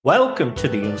Welcome to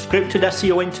the Unscripted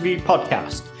SEO Interview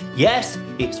Podcast. Yes,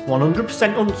 it's 100%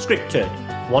 unscripted,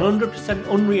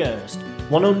 100% unrehearsed,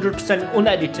 100%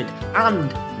 unedited, and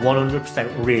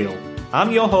 100% real.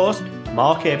 I'm your host,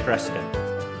 Mark A Preston.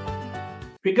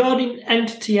 Regarding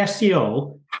Entity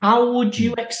SEO, how would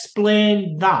you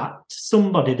explain that to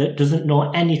somebody that doesn't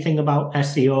know anything about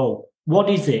SEO?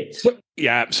 What is it?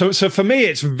 So for me,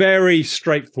 it's very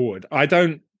straightforward. I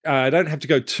don't have to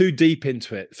go too deep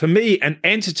into it. For me, an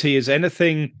entity is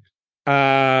anything.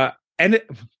 I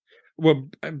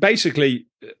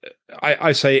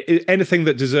say anything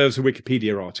that deserves a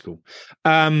Wikipedia article.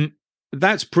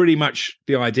 That's pretty much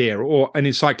the idea, or an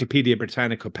Encyclopedia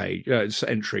Britannica page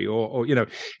entry, or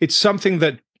it's something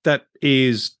that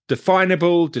is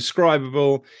definable,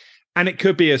 describable, and it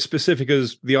could be as specific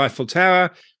as the Eiffel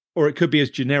Tower, or it could be as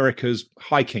generic as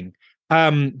hiking.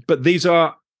 But these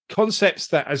are concepts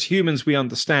that as humans we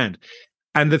understand.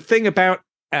 And the thing about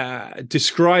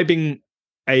describing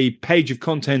a page of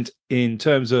content in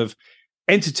terms of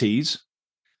entities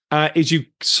is you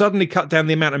suddenly cut down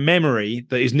the amount of memory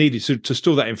that is needed to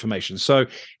store that information. So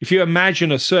if you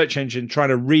imagine a search engine trying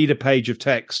to read a page of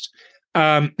text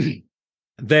then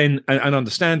and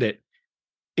understand it,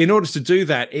 in order to do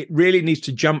that, it really needs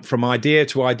to jump from idea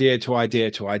to idea to idea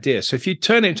to idea. So if you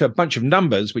turn it into a bunch of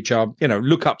numbers, which are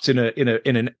lookups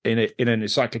in an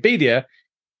encyclopedia,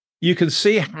 you can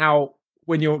see how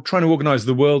when you're trying to organize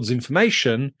the world's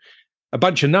information, a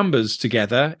bunch of numbers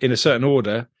together in a certain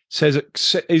order is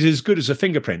as good as a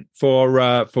fingerprint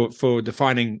for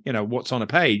defining what's on a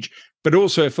page. But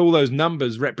also, if all those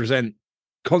numbers represent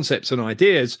concepts and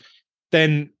ideas,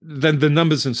 then the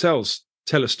numbers themselves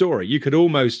tell a story. You could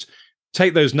almost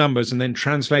take those numbers and then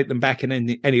translate them back in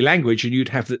any language, and you'd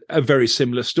have a very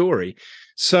similar story.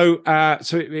 So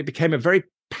it became a very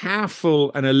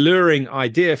powerful and alluring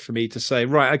idea for me to say,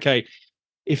 right, okay,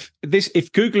 if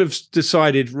Google have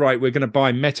decided, right, we're going to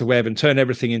buy MetaWeb and turn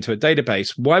everything into a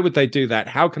database, why would they do that?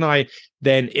 How can I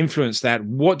then influence that?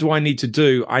 What do I need to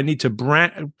do? I need to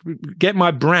get my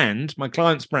brand, my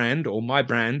client's brand or my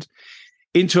brand,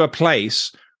 into a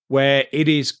place where it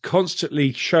is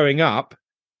constantly showing up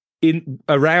in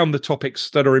around the topics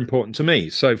that are important to me.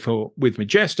 So with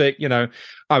Majestic,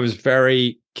 I was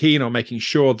very keen on making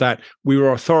sure that we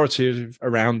were authoritative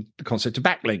around the concept of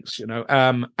backlinks,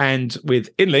 and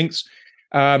with InLinks,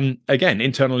 again,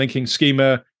 internal linking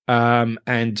schema, and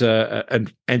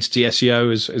Entity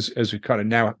SEO as we kind of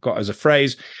now got as a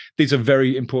phrase. These are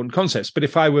very important concepts. But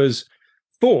if I was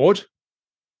Ford,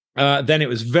 then it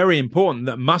was very important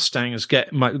that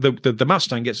the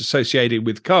Mustang gets associated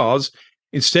with cars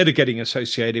instead of getting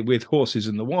associated with horses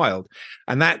in the wild.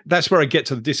 And that's where I get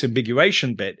to the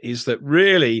disambiguation bit, is that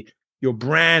really your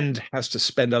brand has to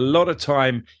spend a lot of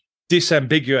time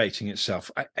disambiguating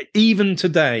itself. Even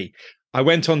today, I've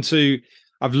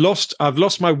lost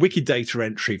my Wikidata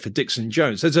entry for Dixon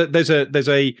Jones. There's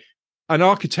an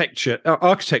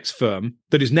architect's firm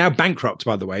that is now bankrupt,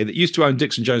 by the way, that used to own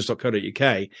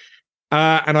dixonjones.co.uk.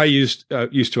 And I used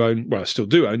to own, well, I still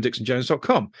do own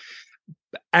dixonjones.com.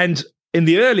 And in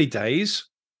the early days,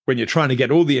 when you're trying to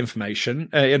get all the information,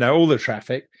 all the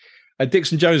traffic, at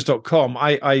dixonjones.com,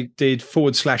 I did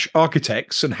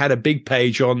 /architects and had a big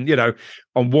page on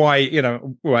why,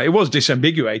 well, it was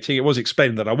disambiguating. It was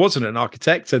explaining that I wasn't an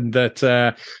architect and that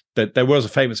there was a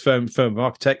famous firm of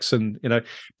architects, and but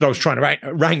I was trying to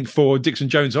rank for Dixon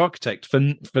Jones Architect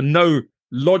for no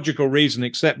logical reason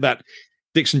except that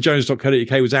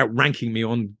dixonjones.co.uk was outranking me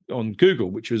on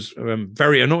Google, which was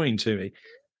very annoying to me.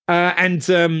 So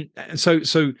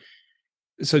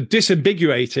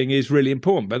disambiguating is really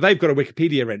important, but they've got a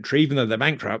Wikipedia entry, even though they're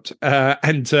bankrupt.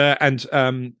 And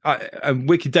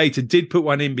Wikidata did put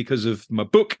one in because of my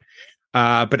book,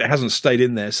 but it hasn't stayed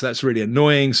in there, so that's really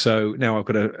annoying. So now I've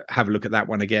got to have a look at that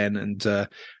one again and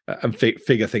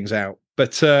figure things out.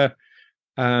 But I've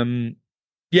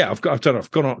gone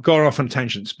off on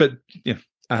tangents, but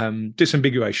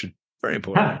disambiguation, very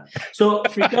important. So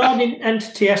regarding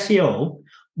Entity SEO,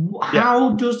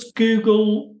 how does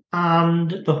Google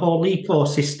and the whole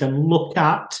ecosystem look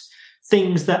at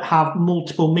things that have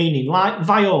multiple meaning? Like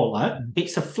viola,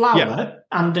 it's a flower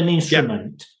and an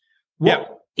instrument.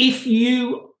 If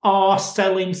you are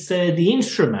selling, say, the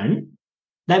instrument,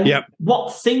 then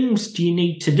what things do you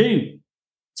need to do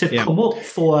to come up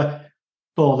for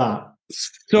that?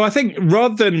 So I think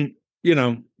rather than,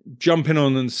 jumping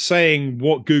on and saying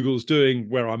what Google's doing,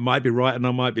 where I might be right and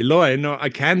I might be lying, what I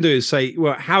can do is say,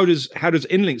 well, how does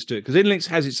InLinks do it? Because InLinks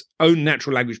has its own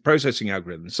natural language processing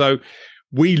algorithm. So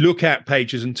we look at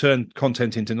pages and turn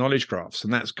content into knowledge graphs,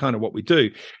 and that's kind of what we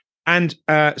do. And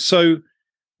so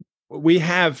we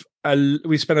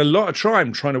spend a lot of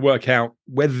time trying to work out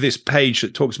whether this page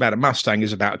that talks about a Mustang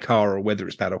is about a car, or whether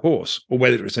it's about a horse, or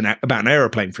whether it's about an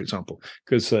aeroplane, for example,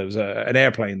 because there was an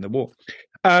airplane in the war.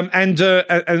 And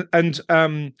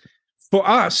for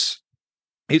us,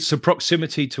 it's the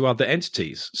proximity to other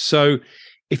entities. So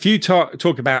if you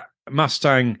talk about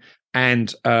Mustang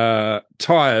and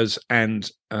tires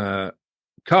and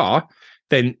car,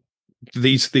 then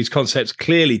these concepts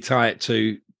clearly tie it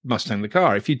to Mustang the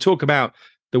car. If you talk about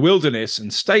the wilderness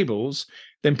and stables,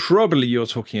 then probably you're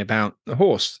talking about the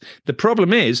horse. The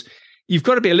problem is you've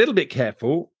got to be a little bit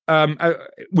careful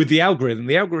with the algorithm.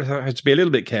 The algorithm has to be a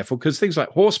little bit careful because things like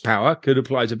horsepower could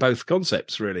apply to both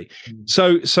concepts, really.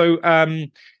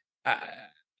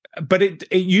 But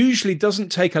it usually doesn't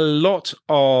take a lot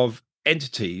of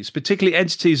entities, particularly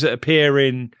entities that appear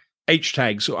in H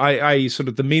tags, i.e. sort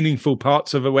of the meaningful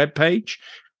parts of a web page.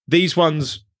 These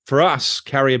ones, for us,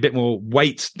 carry a bit more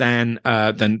weight than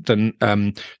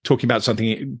talking about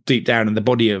something deep down in the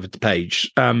body of the page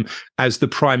as the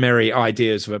primary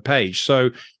ideas of a page. So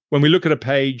when we look at a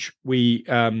page, we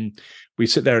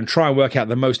sit there and try and work out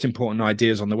the most important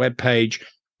ideas on the web page.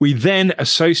 We then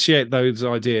associate those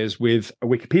ideas with a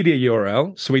Wikipedia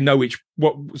URL, so we know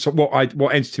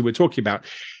what entity we're talking about.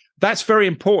 That's very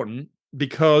important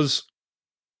because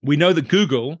we know that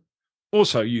Google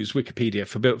also use Wikipedia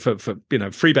for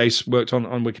Freebase worked on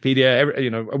Wikipedia.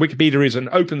 Wikipedia is an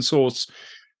open source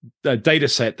data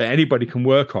set that anybody can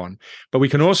work on, but we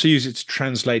can also use it to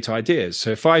translate ideas.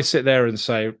 So if I sit there and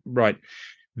say, right,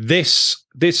 this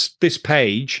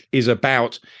page is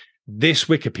about this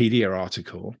Wikipedia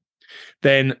article,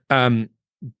 then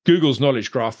Google's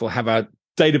knowledge graph will have a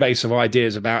database of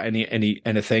ideas about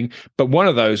anything, but one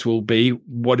of those will be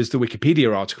what is the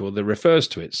Wikipedia article that refers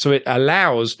to it. So it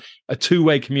allows a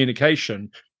two-way communication,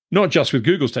 not just with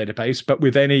Google's database, but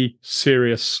with any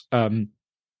serious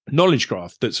knowledge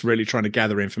graph that's really trying to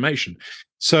gather information.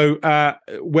 So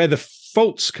where the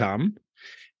faults come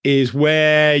is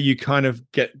where you kind of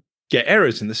get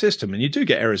errors in the system, and you do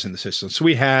get errors in the system. So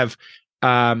we have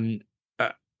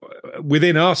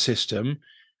within our system,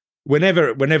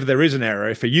 whenever there is an error,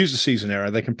 if a user sees an error,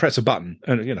 they can press a button,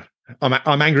 and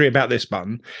I'm angry about this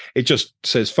button. It just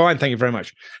says, "Fine, thank you very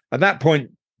much." At that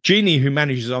point, Jeannie, who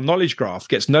manages our knowledge graph,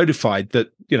 gets notified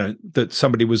that that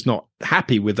somebody was not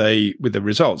happy with the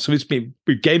result. So we've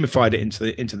gamified it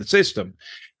into the system.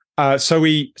 So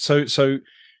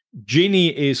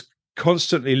Jeannie is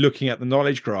constantly looking at the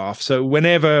knowledge graph. So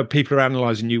whenever people are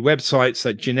analyzing new websites,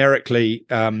 that generically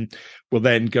will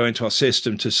then go into our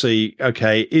system to see,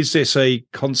 okay, is this a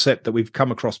concept that we've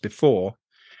come across before?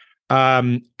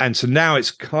 And so now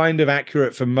it's kind of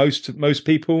accurate for most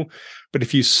people. But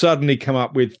if you suddenly come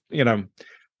up with,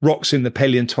 rocks in the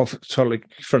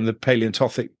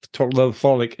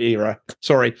Paleontologic era,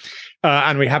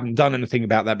 and we haven't done anything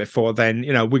about that before, then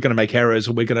we're going to make errors,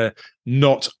 or we're going to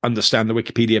not understand the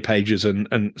Wikipedia pages,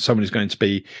 and somebody's going to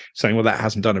be saying, well, that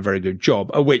hasn't done a very good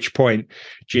job. At which point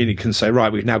Jeannie can say,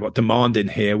 right, we've now got demand in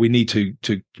here, we need to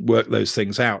work those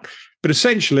things out. But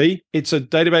essentially it's a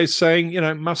database saying,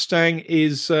 Mustang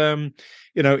is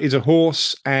is a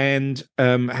horse and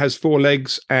has four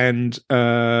legs and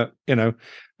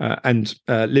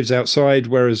lives outside,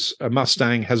 whereas a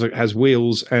Mustang has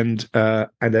wheels and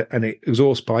an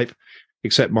exhaust pipe,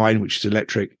 except mine, which is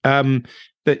electric. Then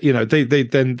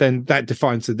that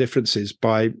defines the differences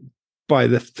by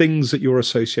the things that you're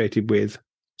associated with.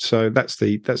 So that's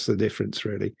the difference,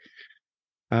 really.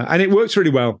 And it works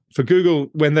really well for Google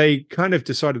when they kind of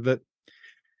decided that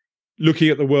looking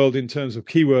at the world in terms of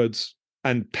keywords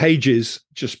and pages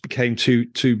just became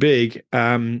too big.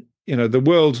 The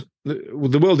world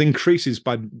increases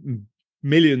by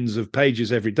millions of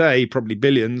pages every day, probably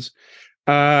billions,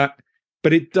 but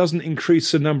it doesn't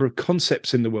increase the number of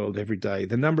concepts in the world every day.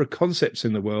 The number of concepts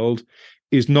in the world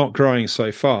is not growing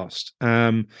so fast.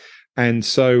 And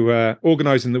so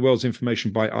organizing the world's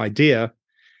information by idea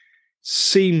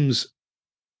seems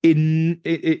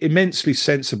immensely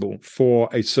sensible for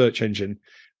a search engine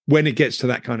when it gets to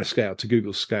that kind of scale, to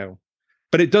Google's scale.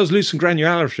 But it does lose some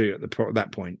granularity at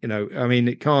that point.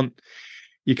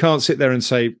 You can't sit there and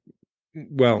say,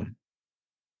 well,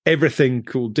 everything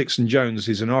called Dixon Jones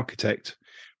is an architect,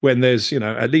 when there's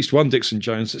at least one Dixon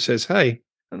Jones that says, hey.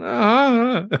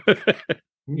 Yeah.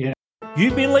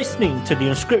 You've been listening to the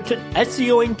Unscripted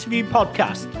SEO Interview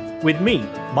Podcast with me,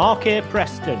 Mark A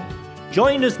Preston.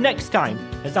 Join us next time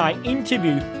as I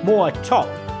interview more top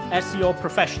SEO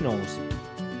professionals.